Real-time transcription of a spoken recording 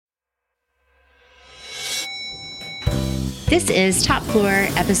This is Top Floor,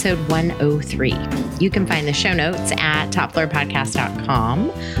 episode 103. You can find the show notes at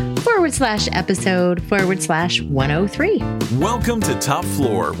topfloorpodcast.com/episode/103. Welcome to Top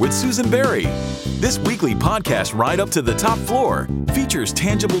Floor with Susan Berry. This weekly podcast ride up to the top floor features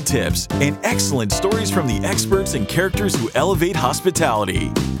tangible tips and excellent stories from the experts and characters who elevate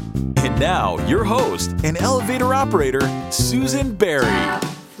hospitality. And now, your host and elevator operator, Susan Berry.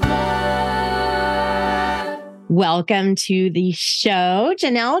 Welcome to the show.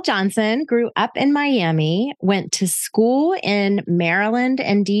 Jeanelle Johnson grew up in Miami, went to school in Maryland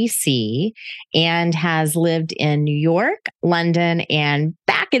and DC, and has lived in New York, London, and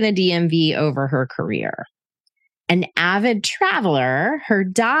back in the DMV over her career. An avid traveler, her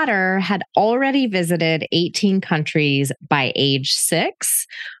daughter had already visited 18 countries by age 6,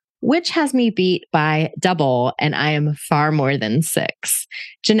 which has me beat by double, and I am far more than 6.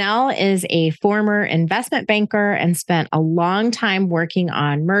 Jeanelle is a former investment banker and spent a long time working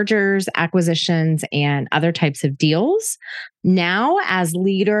on mergers, acquisitions, and other types of deals. Now, as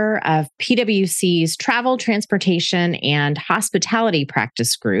leader of PwC's Travel, Transportation, and Hospitality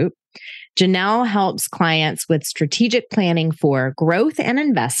Practice Group, Jeanelle helps clients with strategic planning for growth and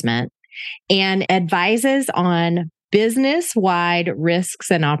investment and advises on business-wide risks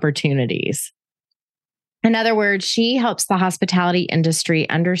and opportunities. In other words, she helps the hospitality industry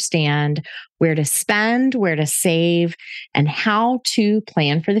understand where to spend, where to save, and how to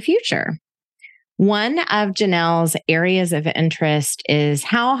plan for the future. One of Jeanelle's areas of interest is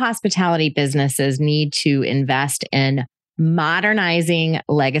how hospitality businesses need to invest in modernizing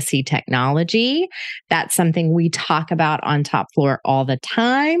legacy technology. That's something we talk about on Top Floor all the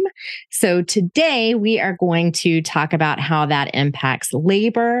time. So today we are going to talk about how that impacts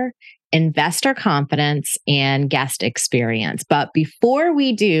labor, investor confidence, and guest experience. But before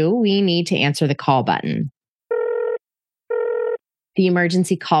we do, we need to answer the call button. The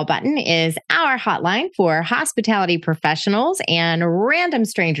emergency call button is our hotline for hospitality professionals and random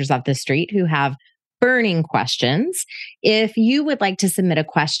strangers off the street who have burning questions. If you would like to submit a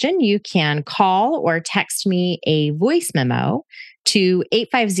question, you can call or text me a voice memo to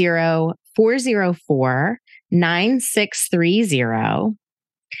 850-404-9630.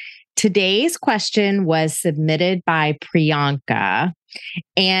 Today's question was submitted by Priyanka,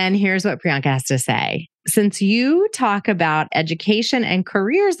 and here's what Priyanka has to say. Since you talk about education and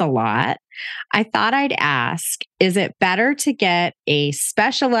careers a lot, I thought I'd ask, is it better to get a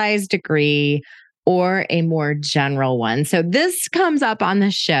specialized degree or a more general one? So this comes up on the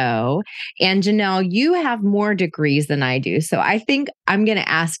show. And Jeanelle, you have more degrees than I do. So I think I'm going to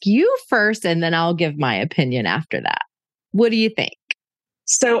ask you first, and then I'll give my opinion after that. What do you think?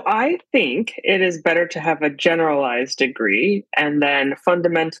 So I think it is better to have a generalized degree and then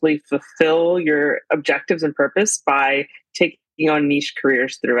fundamentally fulfill your objectives and purpose by taking on niche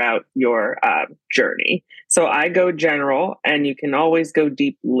careers throughout your journey. So I go general, and you can always go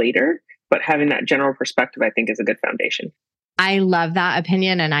deep later. But having that general perspective, I think, is a good foundation. I love that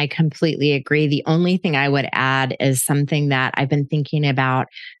opinion, and I completely agree. The only thing I would add is something that I've been thinking about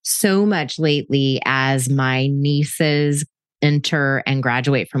so much lately as my nieces enter and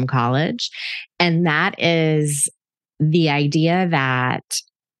graduate from college. And that is the idea that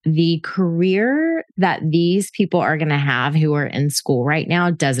the career that these people are going to have who are in school right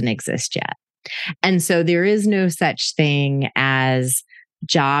now doesn't exist yet. And so there is no such thing as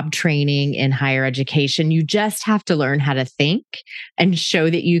job training in higher education. You just have to learn how to think and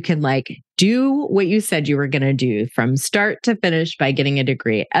show that you can do what you said you were going to do from start to finish by getting a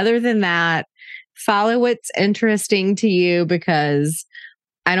degree. Other than that, follow what's interesting to you, because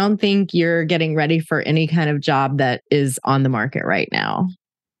I don't think you're getting ready for any kind of job that is on the market right now.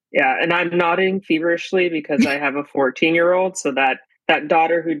 Yeah. And I'm nodding feverishly because I have a 14-year-old. So that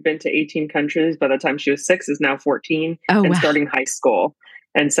daughter who'd been to 18 countries by the time she was 6 is now 14 and starting high school.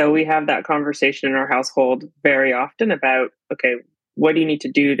 And so we have that conversation in our household very often about, okay, what do you need to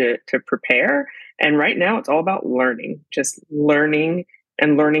do to prepare? And right now it's all about learning, just learning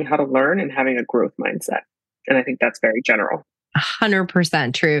and learning how to learn and having a growth mindset. And I think that's very general.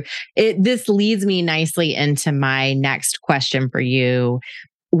 100% true. This leads me nicely into my next question for you,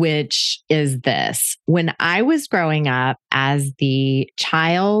 which is this. When I was growing up as the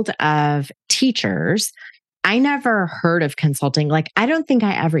child of teachers, I never heard of consulting. I don't think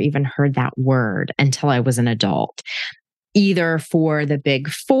I ever even heard that word until I was an adult, either for the big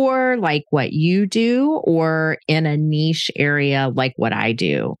four, like what you do, or in a niche area like what I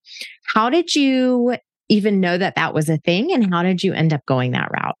do. How did you even know that that was a thing? And how did you end up going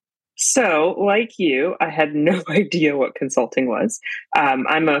that route? So, like you, I had no idea what consulting was.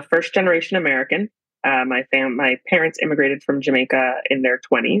 I'm a first-generation American. My parents immigrated from Jamaica in their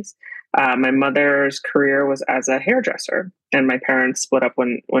 20s. My mother's career was as a hairdresser, and my parents split up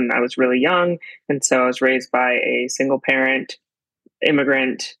when I was really young. And so I was raised by a single parent,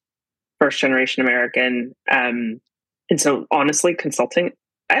 immigrant, first generation American. And so honestly, consulting,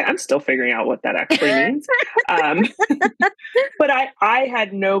 I'm still figuring out what that actually means. But I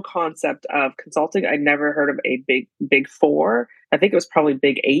had no concept of consulting. I'd never heard of a big four. I think it was probably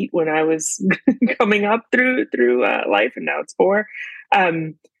big eight when I was coming up through life, and now it's four.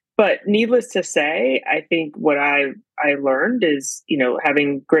 But needless to say, I think what I learned is,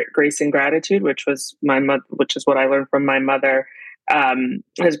 having grace and gratitude, which was which is what I learned from my mother,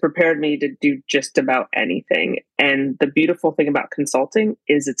 has prepared me to do just about anything. And the beautiful thing about consulting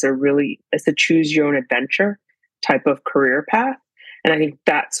is it's a choose your own adventure type of career path. And I think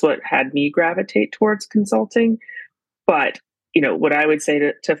that's what had me gravitate towards consulting. But, what I would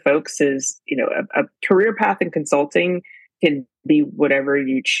say to folks is, a career path in consulting can be whatever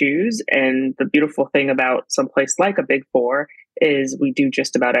you choose. And the beautiful thing about someplace like a big four is we do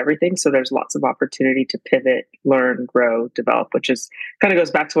just about everything. So there's lots of opportunity to pivot, learn, grow, develop, which is kind of goes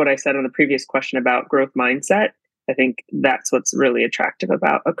back to what I said on the previous question about growth mindset. I think that's what's really attractive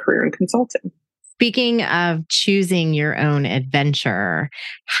about a career in consulting. Speaking of choosing your own adventure,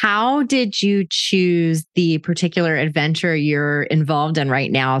 how did you choose the particular adventure you're involved in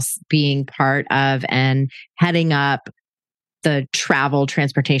right now, being part of and heading up the travel,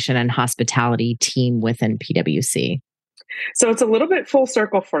 transportation, and hospitality team within PwC? So it's a little bit full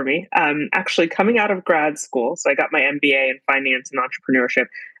circle for me. Actually, coming out of grad school, so I got my MBA in finance and entrepreneurship.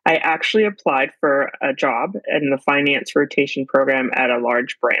 I actually applied for a job in the finance rotation program at a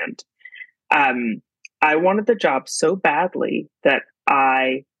large brand. I wanted the job so badly that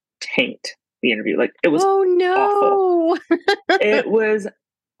I tanked the interview. Like, it was awful. It was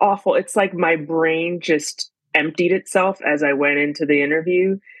awful. It's like my brain just emptied itself as I went into the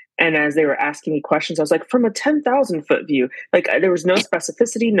interview. And as they were asking me questions, I was like, from a 10,000 foot view, like there was no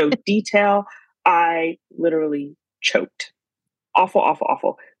specificity, no detail. I literally choked. Awful, awful,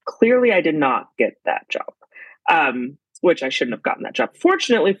 awful. Clearly, I did not get that job. Which I shouldn't have gotten that job.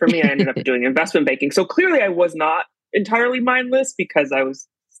 Fortunately for me, I ended up doing investment banking. So clearly I was not entirely mindless because I was,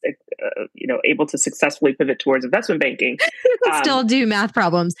 able to successfully pivot towards investment banking. Still do math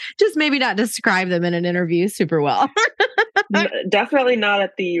problems, just maybe not describe them in an interview super well. Definitely not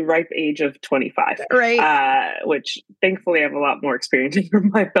at the ripe age of 25. Right. Which thankfully I have a lot more experience under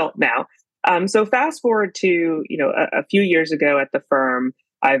my belt now. So fast forward to, a few years ago at the firm,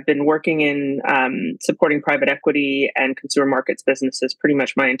 I've been working in supporting private equity and consumer markets businesses pretty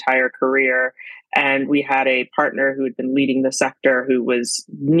much my entire career. And we had a partner who had been leading the sector who was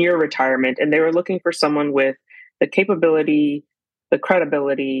near retirement, and they were looking for someone with the capability, the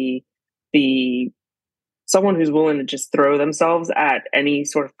credibility, someone who's willing to just throw themselves at any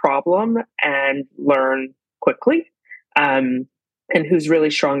sort of problem and learn quickly. And who's really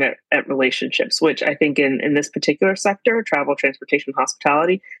strong at relationships, which I think in this particular sector, travel, transportation,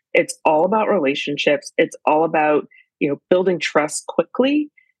 hospitality, it's all about relationships. It's all about, building trust quickly.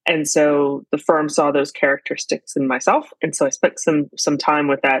 And so the firm saw those characteristics in myself. And so I spent some time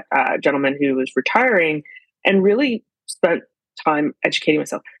with that gentleman who was retiring and really spent time educating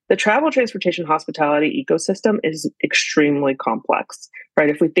myself. The travel, transportation, hospitality ecosystem is extremely complex, right?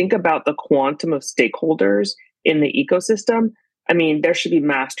 If we think about the quantum of stakeholders in the ecosystem, I mean, there should be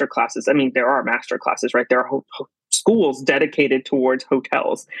master classes. I mean, there are master classes, right? There are schools dedicated towards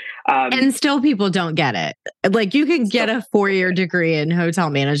hotels. And still people don't get it. Like, you can get a 4-year degree in hotel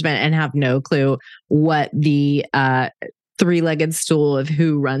management and have no clue what the three-legged stool of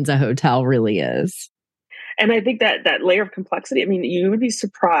who runs a hotel really is. And I think that layer of complexity, I mean, you would be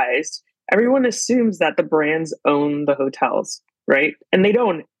surprised. Everyone assumes that the brands own the hotels, right? And they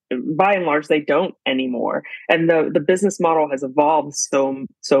don't. By and large, they don't anymore. And the business model has evolved so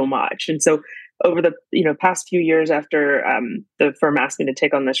much. And so over the past few years after the firm asked me to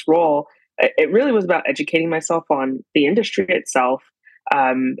take on this role, it really was about educating myself on the industry itself.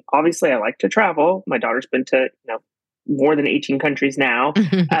 Obviously, I like to travel. My daughter's been to more than 18 countries now.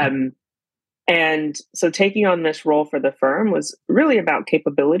 And so taking on this role for the firm was really about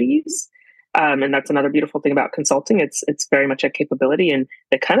capabilities. And that's another beautiful thing about consulting. It's very much a capability, and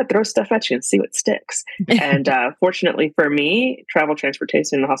they kind of throw stuff at you and see what sticks. And fortunately for me, travel,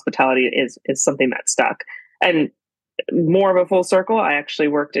 transportation, and hospitality is something that stuck. And more of a full circle, I actually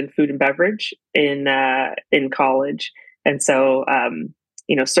worked in food and beverage in college, and so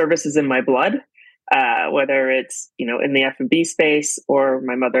service is in my blood. Whether it's in the F&B space, or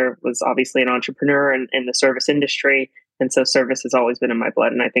my mother was obviously an entrepreneur in the service industry. And so service has always been in my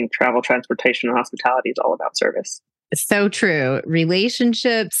blood. And I think travel, transportation, and hospitality is all about service. So true.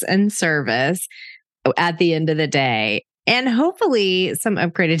 Relationships and service at the end of the day. And hopefully some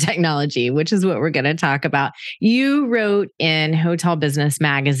upgraded technology, which is what we're going to talk about. You wrote in Hotel Business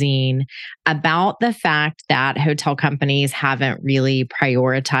Magazine about the fact that hotel companies haven't really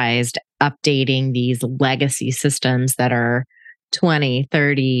prioritized updating these legacy systems that are 20,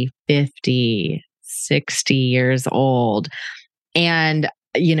 30, 50, 60 years old. And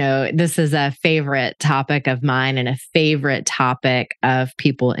this is a favorite topic of mine and a favorite topic of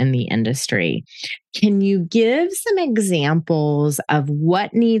people in the industry. Can you give some examples of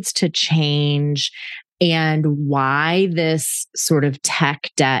what needs to change and why this sort of tech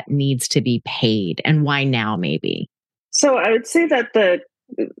debt needs to be paid and why now maybe? So I would say that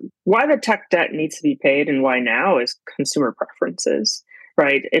why the tech debt needs to be paid and why now is consumer preferences,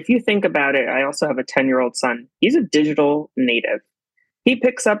 right? If you think about it, I also have a 10-year-old son. He's a digital native. He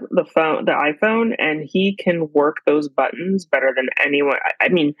picks up the iPhone, and he can work those buttons better than anyone. I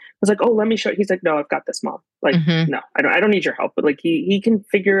was like, "Oh, let me show you." He's like, "No, I've got this, Mom." Like, no, I don't need your help. But like, he can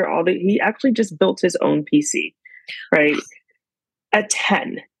figure he actually just built his own PC, right? At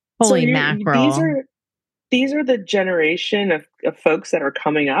 10. Holy mackerel. These are the generation of folks that are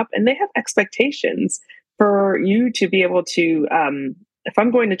coming up, and they have expectations for you to be able to, if I'm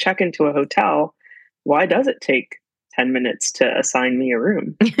going to check into a hotel, why does it take 10 minutes to assign me a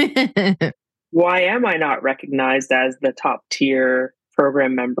room? Why am I not recognized as the top tier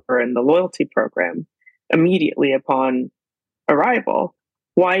program member in the loyalty program immediately upon arrival?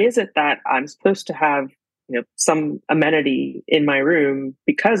 Why is it that I'm supposed to have some amenity in my room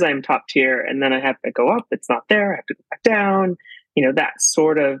because I'm top tier, and then I have to go up, it's not there, I have to go back down? That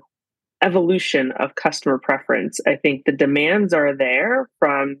sort of evolution of customer preference. I think the demands are there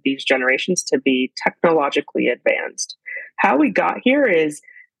from these generations to be technologically advanced. How we got here is,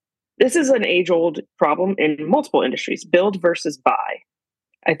 this is an age-old problem in multiple industries, build versus buy.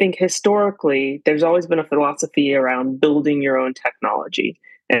 I think historically, there's always been a philosophy around building your own technology.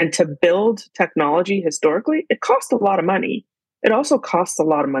 And to build technology historically, it costs a lot of money. It also costs a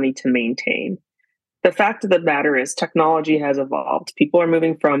lot of money to maintain. The fact of the matter is technology has evolved. People are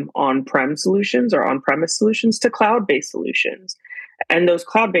moving from on-prem solutions or on-premise solutions to cloud-based solutions. And those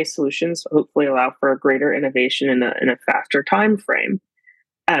cloud-based solutions hopefully allow for a greater innovation in a faster time frame.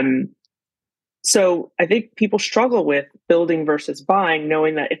 So I think people struggle with building versus buying,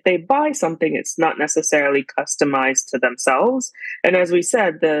 knowing that if they buy something, it's not necessarily customized to themselves. And as we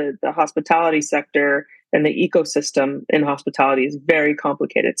said, the hospitality sector and the ecosystem in hospitality is very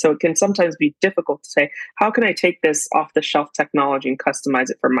complicated. So it can sometimes be difficult to say, how can I take this off-the-shelf technology and customize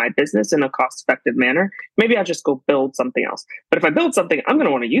it for my business in a cost-effective manner? Maybe I'll just go build something else. But if I build something, I'm going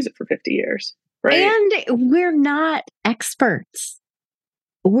to want to use it for 50 years, right? And we're not experts.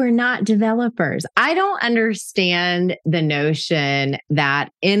 We're not developers. I don't understand the notion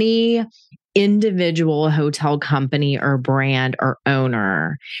that any individual hotel company or brand or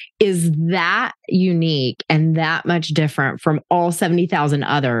owner is that unique and that much different from all 70,000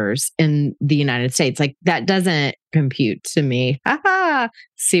 others in the United States. Like, that doesn't compute to me.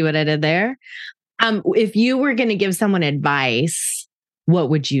 See what I did there? If you were going to give someone advice, what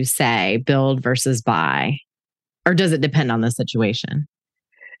would you say? Build versus buy? Or does it depend on the situation?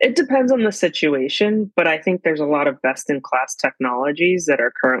 It depends on the situation, but I think there's a lot of best-in-class technologies that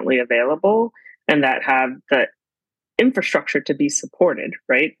are currently available and that have the infrastructure to be supported,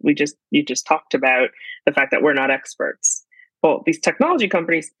 right? You just talked about the fact that we're not experts. Well, these technology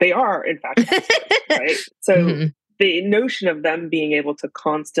companies, they are in fact experts, right? So the notion of them being able to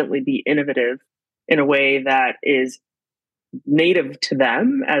constantly be innovative in a way that is native to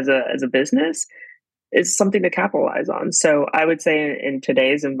them as a business is something to capitalize on. So I would say in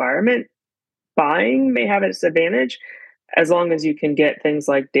today's environment, buying may have its advantage as long as you can get things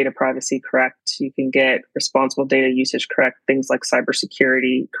like data privacy correct, you can get responsible data usage correct, things like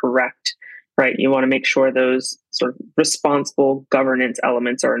cybersecurity correct, right? You want to make sure those sort of responsible governance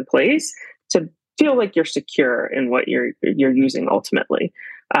elements are in place to feel like you're secure in what you're using ultimately.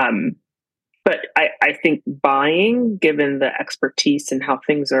 But I think buying, given the expertise and how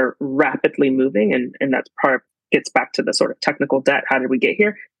things are rapidly moving, and that's gets back to the sort of technical debt. How did we get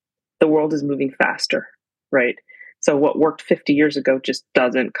here? The world is moving faster, right? So what worked 50 years ago just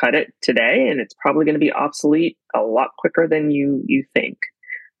doesn't cut it today, and it's probably going to be obsolete a lot quicker than you think.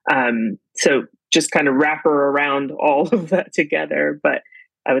 So just kind of wrap her around all of that together. But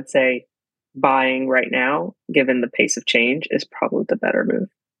I would say buying right now, given the pace of change, is probably the better move.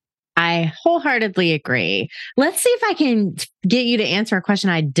 I wholeheartedly agree. Let's see if I can get you to answer a question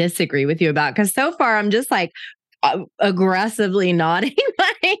I disagree with you about, because so far I'm just like aggressively nodding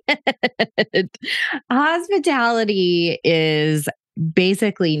my head. Hospitality is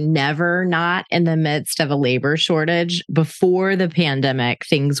basically never not in the midst of a labor shortage. Before the pandemic,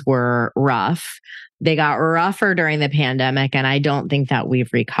 things were rough. They got rougher during the pandemic, and I don't think that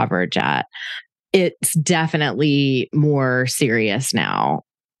we've recovered yet. It's definitely more serious now.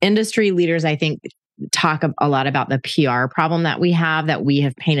 Industry leaders, I think, talk a lot about the PR problem that we have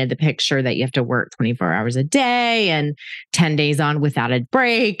painted the picture that you have to work 24 hours a day and 10 days on without a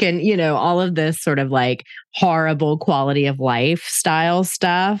break. And, all of this sort of like horrible quality of life style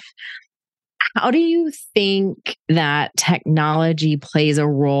stuff. How do you think that technology plays a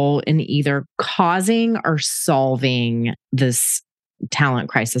role in either causing or solving this talent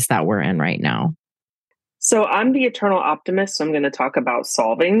crisis that we're in right now? So I'm the eternal optimist. So I'm going to talk about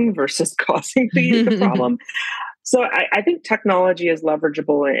solving versus causing the problem. So I think technology is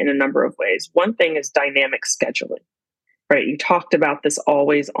leverageable in a number of ways. One thing is dynamic scheduling, right? You talked about this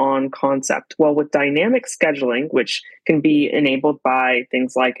always on concept. Well, with dynamic scheduling, which can be enabled by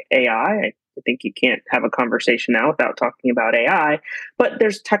things like AI, I think you can't have a conversation now without talking about AI, but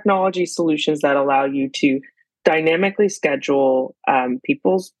there's technology solutions that allow you to dynamically schedule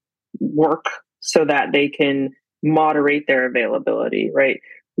people's work so that they can moderate their availability, right?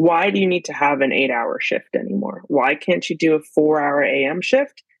 Why do you need to have an 8-hour shift anymore? Why can't you do a 4-hour AM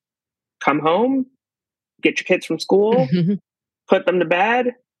shift? Come home, get your kids from school, put them to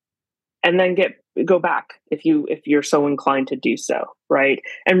bed, and then go back if you're so inclined to do so, right?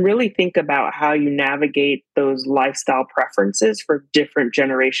 And really think about how you navigate those lifestyle preferences for different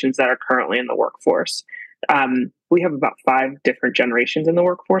generations that are currently in the workforce. We have about 5 different generations in the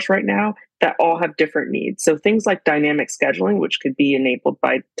workforce right now that all have different needs. So things like dynamic scheduling, which could be enabled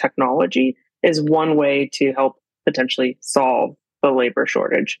by technology, is one way to help potentially solve the labor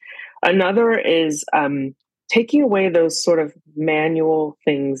shortage. Another is taking away those sort of manual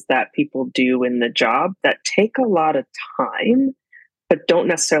things that people do in the job that take a lot of time, but don't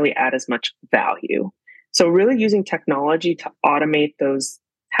necessarily add as much value. So really using technology to automate those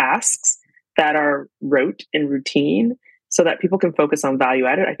tasks that are rote and routine so that people can focus on value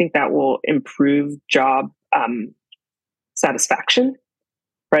added. I think that will improve job satisfaction,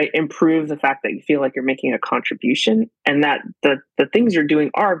 right? Improve the fact that you feel like you're making a contribution and that the things you're doing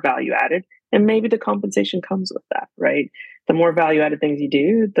are value added, and maybe the compensation comes with that, right? The more value added things you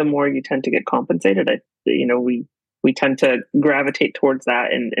do, the more you tend to get compensated. We tend to gravitate towards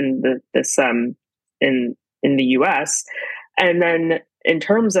that in the US. And then in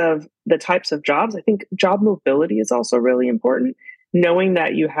terms of the types of jobs, I think job mobility is also really important. Knowing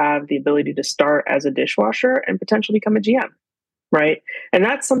that you have the ability to start as a dishwasher and potentially become a GM, right? And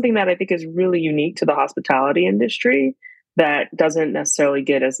that's something that I think is really unique to the hospitality industry that doesn't necessarily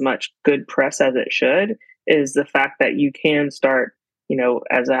get as much good press as it should, is the fact that you can start,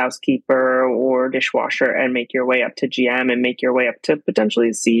 as a housekeeper or dishwasher and make your way up to GM and make your way up to potentially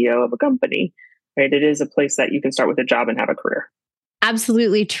the CEO of a company, right? It is a place that you can start with a job and have a career.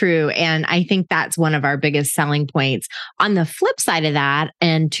 Absolutely true. And I think that's one of our biggest selling points. On the flip side of that,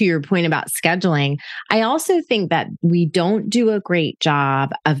 and to your point about scheduling, I also think that we don't do a great job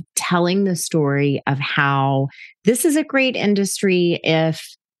of telling the story of how this is a great industry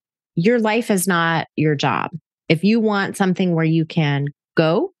if your life is not your job. If you want something where you can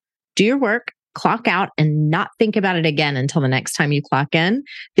go, do your work, clock out, and not think about it again until the next time you clock in,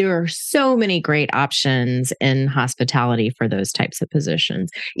 there are so many great options in hospitality for those types of positions.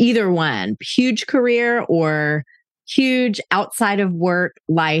 Either one, huge career or huge outside of work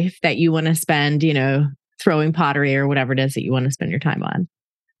life that you want to spend, throwing pottery or whatever it is that you want to spend your time on.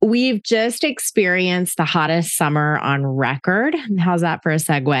 We've just experienced the hottest summer on record. How's that for a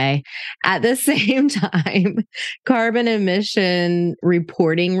segue? At the same time, carbon emission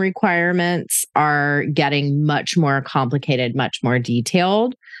reporting requirements are getting much more complicated, much more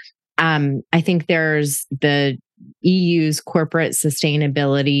detailed. I think there's the EU's corporate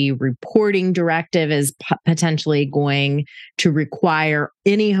sustainability reporting directive is potentially going to require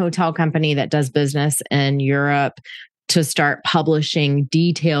any hotel company that does business in Europe to start publishing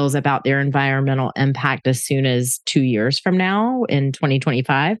details about their environmental impact as soon as 2 years from now in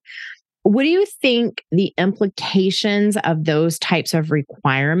 2025. What do you think the implications of those types of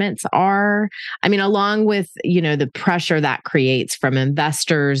requirements are? I mean, along with, the pressure that creates from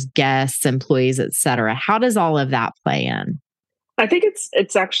investors, guests, employees, et cetera, how does all of that play in? I think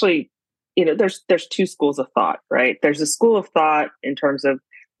it's actually, there's 2 schools of thought, right? There's a school of thought in terms of,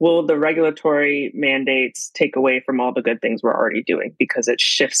 will the regulatory mandates take away from all the good things we're already doing because it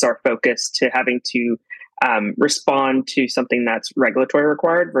shifts our focus to having to respond to something that's regulatory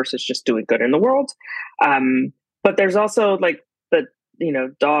required versus just doing good in the world? But there's also like the,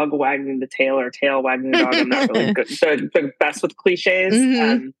 dog wagging the tail or tail wagging the dog. I'm not really good, the best with cliches.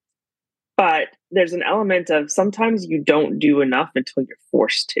 Mm-hmm. But there's an element of sometimes you don't do enough until you're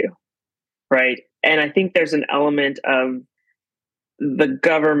forced to, right? And I think there's an element of the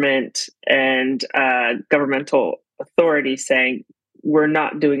government and governmental authority saying we're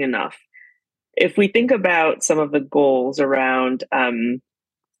not doing enough. If we think about some of the goals around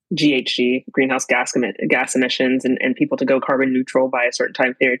GHG, greenhouse gas emissions, and people to go carbon neutral by a certain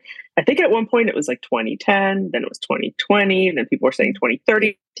time period. I think at one point it was like 2010, then it was 2020, then people were saying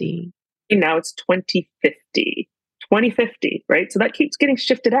 2030. Now it's 2050. 2050, right? So that keeps getting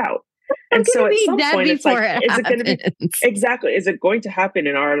shifted out. And so at some point it's like, is it going to be exactly, is it going to happen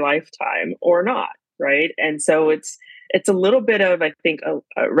in our lifetime or not? Right. And so it's a little bit of, I think,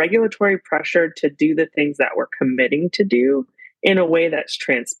 a regulatory pressure to do the things that we're committing to do in a way that's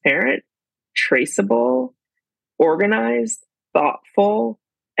transparent, traceable, organized, thoughtful,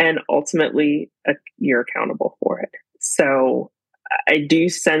 and ultimately you're accountable for it. So I do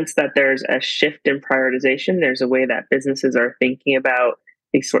sense that there's a shift in prioritization. There's a way that businesses are thinking about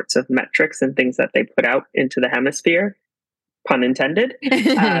these sorts of metrics and things that they put out into the hemisphere, pun intended.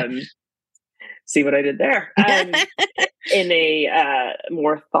 See what I did there? In a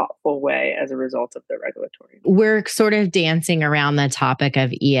more thoughtful way as a result of the regulatory. We're sort of dancing around the topic of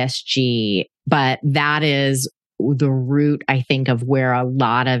ESG, but that is the root, I think, of where a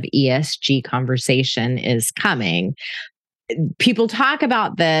lot of ESG conversation is coming. People talk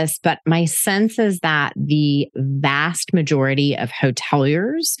about this, but my sense is that the vast majority of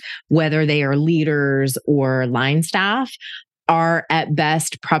hoteliers, whether they are leaders or line staff, are at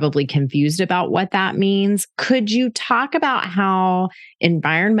best probably confused about what that means. Could you talk about how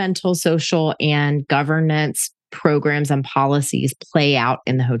environmental, social, and governance programs and policies play out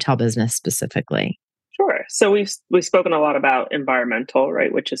in the hotel business specifically? Sure. So we've spoken a lot about environmental,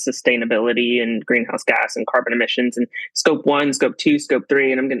 right, which is sustainability and greenhouse gas and carbon emissions and scope 1, scope 2, scope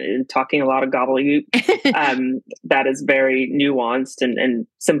 3. And I'm going to talking a lot of gobbledygook. That is very nuanced and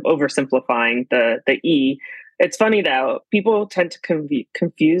oversimplifying the E. It's funny though, people tend to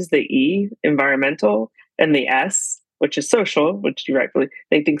confuse the E, environmental, and the S, which is social, which you rightfully,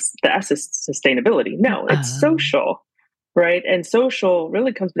 they think the S is sustainability. No, it's social, right? And social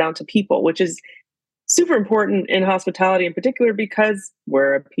really comes down to people, which is super important in hospitality in particular because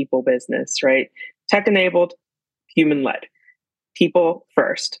we're a people business, right? Tech-enabled, human-led, people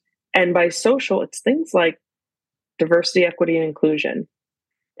first. And by social, it's things like diversity, equity, and inclusion.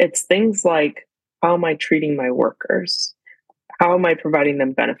 It's things like, how am I treating my workers? How am I providing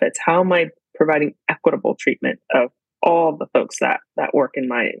them benefits? How am I providing equitable treatment of all the folks that work in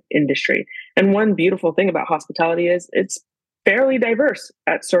my industry? And one beautiful thing about hospitality is it's fairly diverse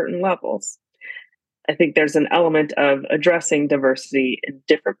at certain levels. I think there's an element of addressing diversity in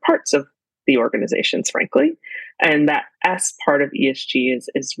different parts of the organizations, frankly. And that S part of ESG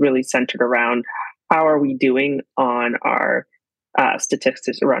is really centered around how are we doing on our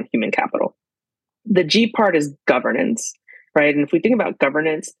statistics around human capital. The G part is governance, right? And if we think about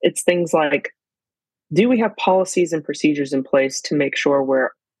governance, it's things like, do we have policies and procedures in place to make sure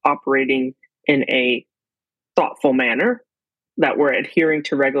we're operating in a thoughtful manner, that we're adhering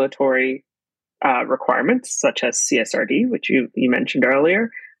to regulatory requirements such as CSRD, which you mentioned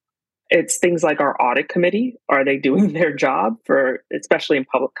earlier? It's things like our audit committee. Are they doing their job especially in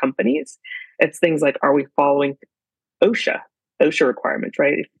public companies? It's things like, are we following OSHA requirements,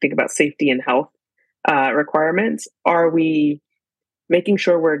 right? If you think about safety and health requirements, are we making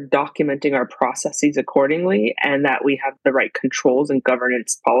sure we're documenting our processes accordingly and that we have the right controls and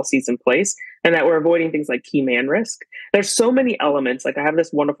governance policies in place and that we're avoiding things like keyman risk? There's so many elements. Like I have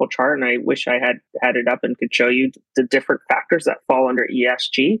this wonderful chart and I wish I had it up and could show you the different factors that fall under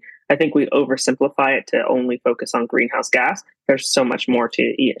ESG. I think we oversimplify it to only focus on greenhouse gas. There's so much more to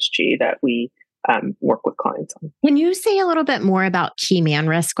ESG that we work with clients on. Can you say a little bit more about keyman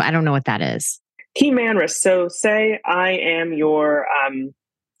risk? I don't know what that is. Keyman risk. So say I am your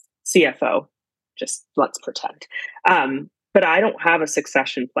CFO, just let's pretend. But I don't have a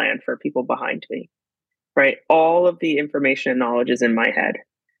succession plan for people behind me, right? All of the information and knowledge is in my head.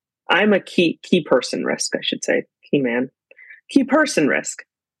 I'm a key person risk, I should say, key person risk.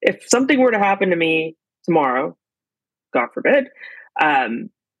 If something were to happen to me tomorrow, God forbid, and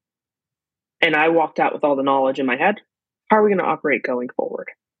I walked out with all the knowledge in my head, how are we going to operate going forward?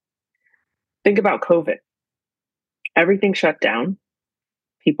 Think about COVID. Everything shut down.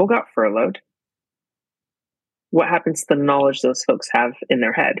 People got furloughed. What happens to the knowledge those folks have in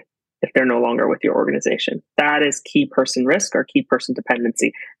their head if they're no longer with your organization? That is key person risk or key person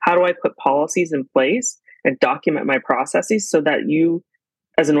dependency. How do I put policies in place and document my processes so that you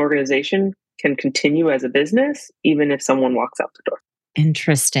as an organization can continue as a business, even if someone walks out the door.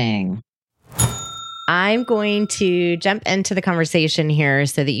 Interesting. I'm going to jump into the conversation here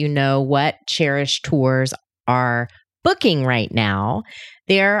so that you know what Cherish Tours are booking right now.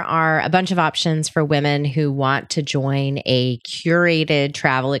 There are a bunch of options for women who want to join a curated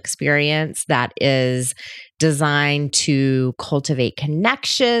travel experience that is designed to cultivate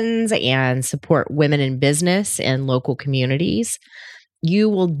connections and support women in business in local communities. You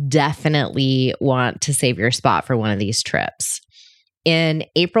will definitely want to save your spot for one of these trips. In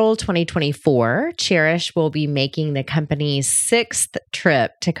April 2024, Cherish will be making the company's 6th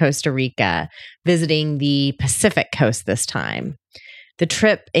trip to Costa Rica, visiting the Pacific coast this time. The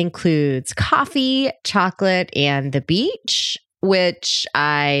trip includes coffee, chocolate, and the beach, which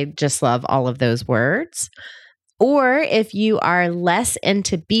I just love all of those words. Or if you are less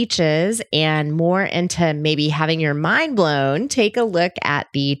into beaches and more into maybe having your mind blown, take a look at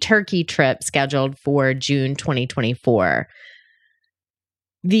the Turkey trip scheduled for June 2024.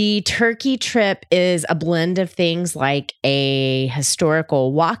 The Turkey trip is a blend of things like a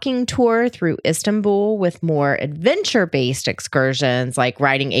historical walking tour through Istanbul with more adventure-based excursions like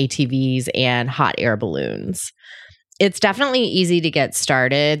riding ATVs and hot air balloons. It's definitely easy to get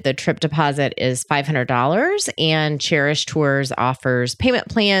started. The trip deposit is $500 and Cherish Tours offers payment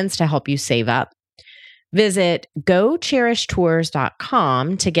plans to help you save up. Visit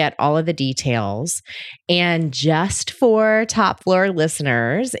gocherishtours.com to get all of the details. And just for Top Floor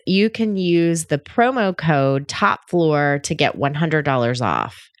listeners, you can use the promo code TOPFLOOR to get $100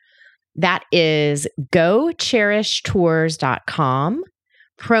 off. That is gocherishtours.com,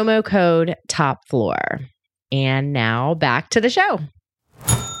 promo code TOPFLOOR. And now back to the show.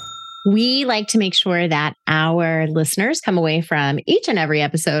 We like to make sure that our listeners come away from each and every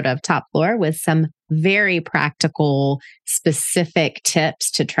episode of Top Floor with some very practical, specific tips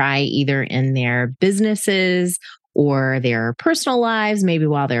to try either in their businesses or their personal lives, maybe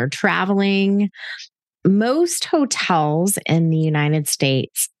while they're traveling. Most hotels in the United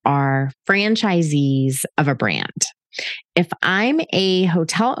States are franchisees of a brand. If I'm a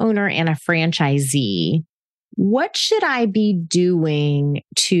hotel owner and a franchisee, what should I be doing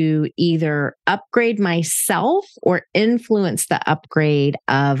to either upgrade myself or influence the upgrade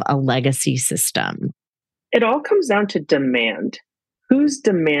of a legacy system? It all comes down to demand. Who's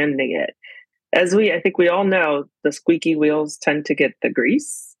demanding it? I think we all know, the squeaky wheels tend to get the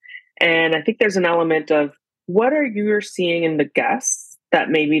grease. And I think there's an element of what are you seeing in the guests that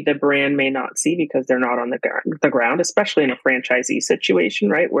maybe the brand may not see because they're not on the ground, especially in a franchisee situation,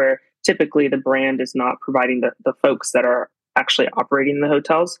 right? Where typically the brand is not providing the folks that are actually operating the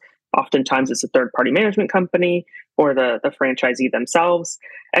hotels. Oftentimes it's a third-party management company or the franchisee themselves.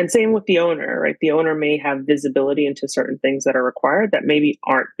 And same with the owner, right? The owner may have visibility into certain things that are required that maybe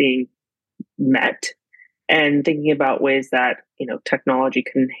aren't being met, and thinking about ways that, technology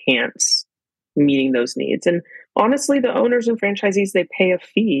can enhance meeting those needs. And honestly, the owners and franchisees, they pay a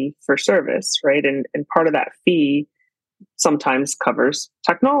fee for service, right? And part of that fee sometimes covers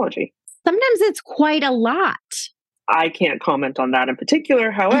technology. Sometimes it's quite a lot. I can't comment on that in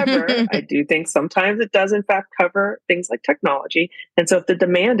particular. However, I do think sometimes it does in fact cover things like technology. And so if the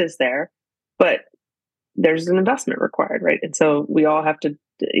demand is there, but there's an investment required, right? And so we all have to,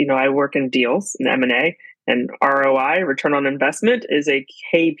 I work in deals in M&A, and ROI, return on investment, is a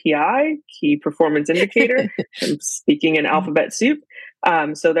KPI, key performance indicator. I'm speaking in alphabet soup.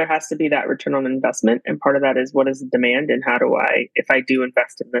 So there has to be that return on investment. And part of that is, what is the demand, and how do if I do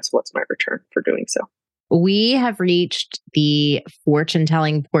invest in this, what's my return for doing so? We have reached the fortune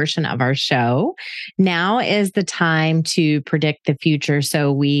telling portion of our show. Now is the time to predict the future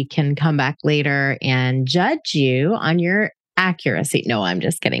so we can come back later and judge you on your accuracy. No, I'm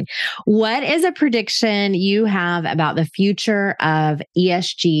just kidding. What is a prediction you have about the future of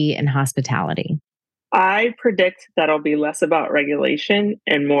ESG and hospitality? I predict that it'll be less about regulation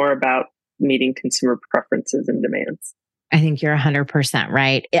and more about meeting consumer preferences and demands. I think you're 100%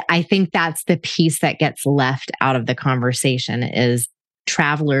 right. I think that's the piece that gets left out of the conversation is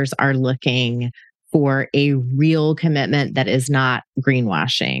travelers are looking for a real commitment that is not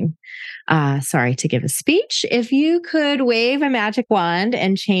greenwashing. Sorry to give a speech. If you could wave a magic wand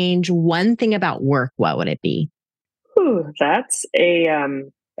and change one thing about work, what would it be? Ooh, that's a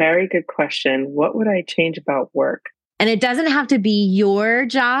very good question. What would I change about work? And it doesn't have to be your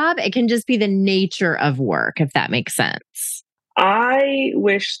job. It can just be the nature of work, if that makes sense. I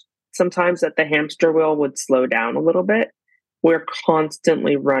wish sometimes that the hamster wheel would slow down a little bit. We're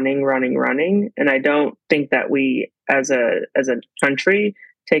constantly running. And I don't think that we as a country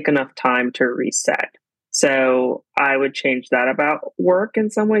take enough time to reset. So I would change that about work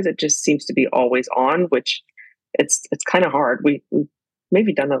in some ways. It just seems to be always on, which it's kind of hard. We've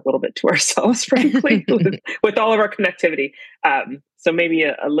maybe done a little bit to ourselves, frankly, with all of our connectivity. So maybe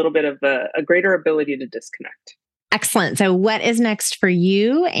a little bit of a greater ability to disconnect. Excellent. So what is next for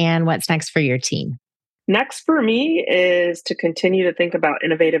you and what's next for your team? Next for me is to continue to think about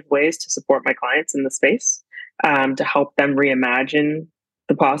innovative ways to support my clients in the space, to help them reimagine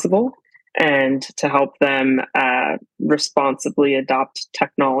the possible and to help them responsibly adopt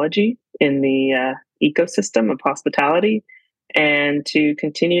technology in the ecosystem of hospitality, and to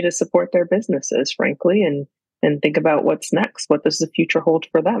continue to support their businesses, frankly, and think about what's next. What does the future hold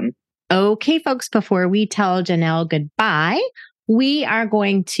for them? Okay, folks, before we tell Jeanelle goodbye, we are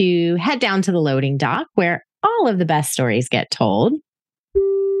going to head down to the loading dock where all of the best stories get told.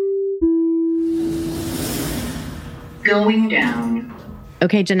 Going down.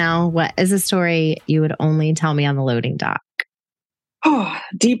 Okay, Jeanelle, what is a story you would only tell me on the loading dock? Oh,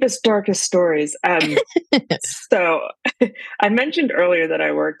 deepest, darkest stories. So I mentioned earlier that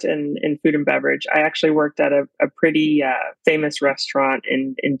I worked in food and beverage. I actually worked at a pretty famous restaurant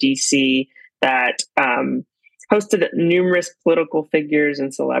in DC that hosted numerous political figures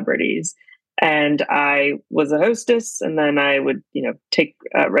and celebrities. And I was a hostess, and then I would, take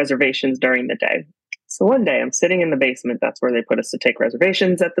reservations during the day. So one day I'm sitting in the basement. That's where they put us to take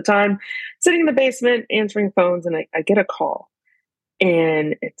reservations at the time. Sitting in the basement, answering phones, and I get a call.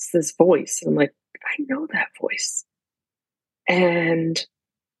 And it's this voice. I'm like, I know that voice. And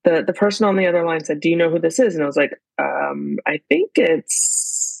the person on the other line said, do you know who this is? And I was like, I think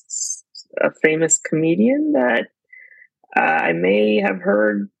it's a famous comedian that I may have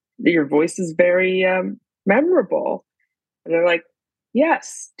heard. Your voice is very memorable. And they're like,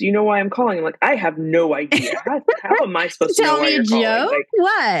 yes. Do you know why I'm calling? I'm like, I have no idea. How am I supposed to know why you're calling? Tell me a joke?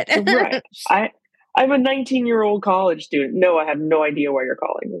 What? Right. I'm a 19-year-old college student. No, I have no idea why you're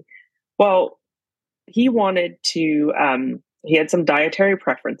calling me. Well, he wanted to, he had some dietary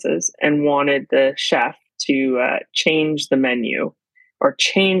preferences and wanted the chef to change the menu or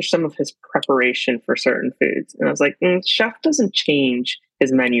change some of his preparation for certain foods. And I was like, chef doesn't change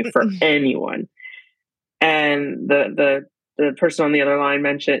his menu for anyone. And the person on the other line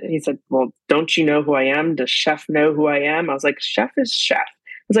mentioned, he said, well, don't you know who I am? Does chef know who I am? I was like, chef is chef.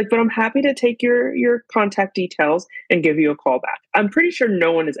 I was like, but I'm happy to take your contact details and give you a call back. I'm pretty sure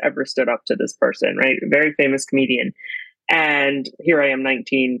no one has ever stood up to this person, right? A very famous comedian. And here I am,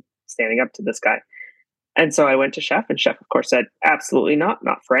 19, standing up to this guy. And so I went to chef, and chef, of course, said, absolutely not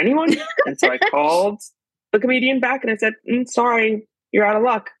for anyone. And so I called the comedian back and I said, sorry, you're out of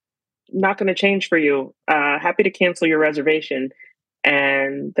luck. Not going to change for you. Happy to cancel your reservation.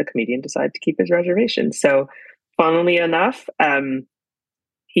 And the comedian decided to keep his reservation. So funnily enough,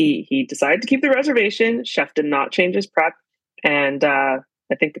 he decided to keep the reservation. Chef did not change his prep. And I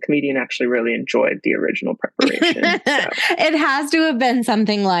think the comedian actually really enjoyed the original preparation. So. It has to have been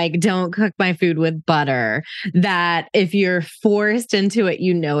something like, don't cook my food with butter, that if you're forced into it,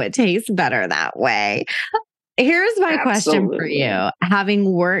 it tastes better that way. Here's my question for you.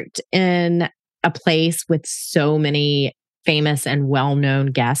 Having worked in a place with so many famous and well-known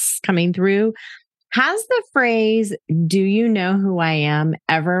guests coming through, has the phrase, do you know who I am,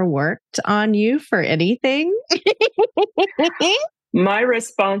 ever worked on you for anything? My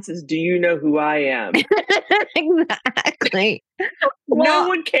response is, do you know who I am? Exactly. No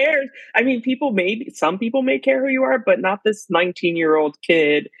one cares. I mean, some people may care who you are, but not this 19-year-old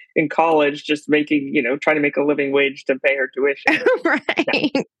kid in college just making, trying to make a living wage to pay her tuition.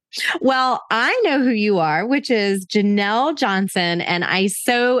 Right. No. Well, I know who you are, which is Jeanelle Johnson, and I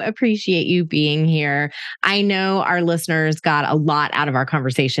so appreciate you being here. I know our listeners got a lot out of our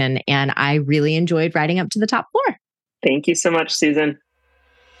conversation, and I really enjoyed riding up to the top floor. Thank you so much, Susan.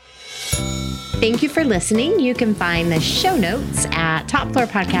 Thank you for listening. You can find the show notes at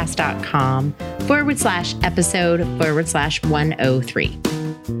topfloorpodcast.com/episode/103.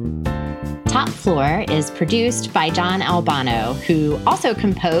 Top Floor is produced by John Albano, who also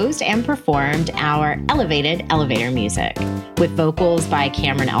composed and performed our elevated elevator music with vocals by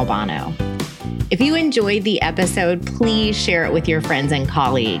Cameron Albano. If you enjoyed the episode, please share it with your friends and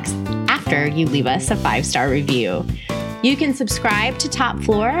colleagues after you leave us a 5-star review. You can subscribe to Top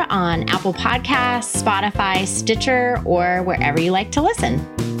Floor on Apple Podcasts, Spotify, Stitcher, or wherever you like to listen.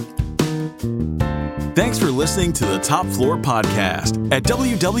 Thanks for listening to the Top Floor Podcast at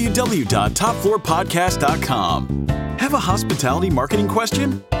www.topfloorpodcast.com. Have a hospitality marketing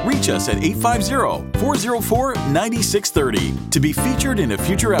question? Reach us at 850-404-9630 to be featured in a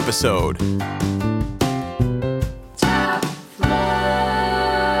future episode.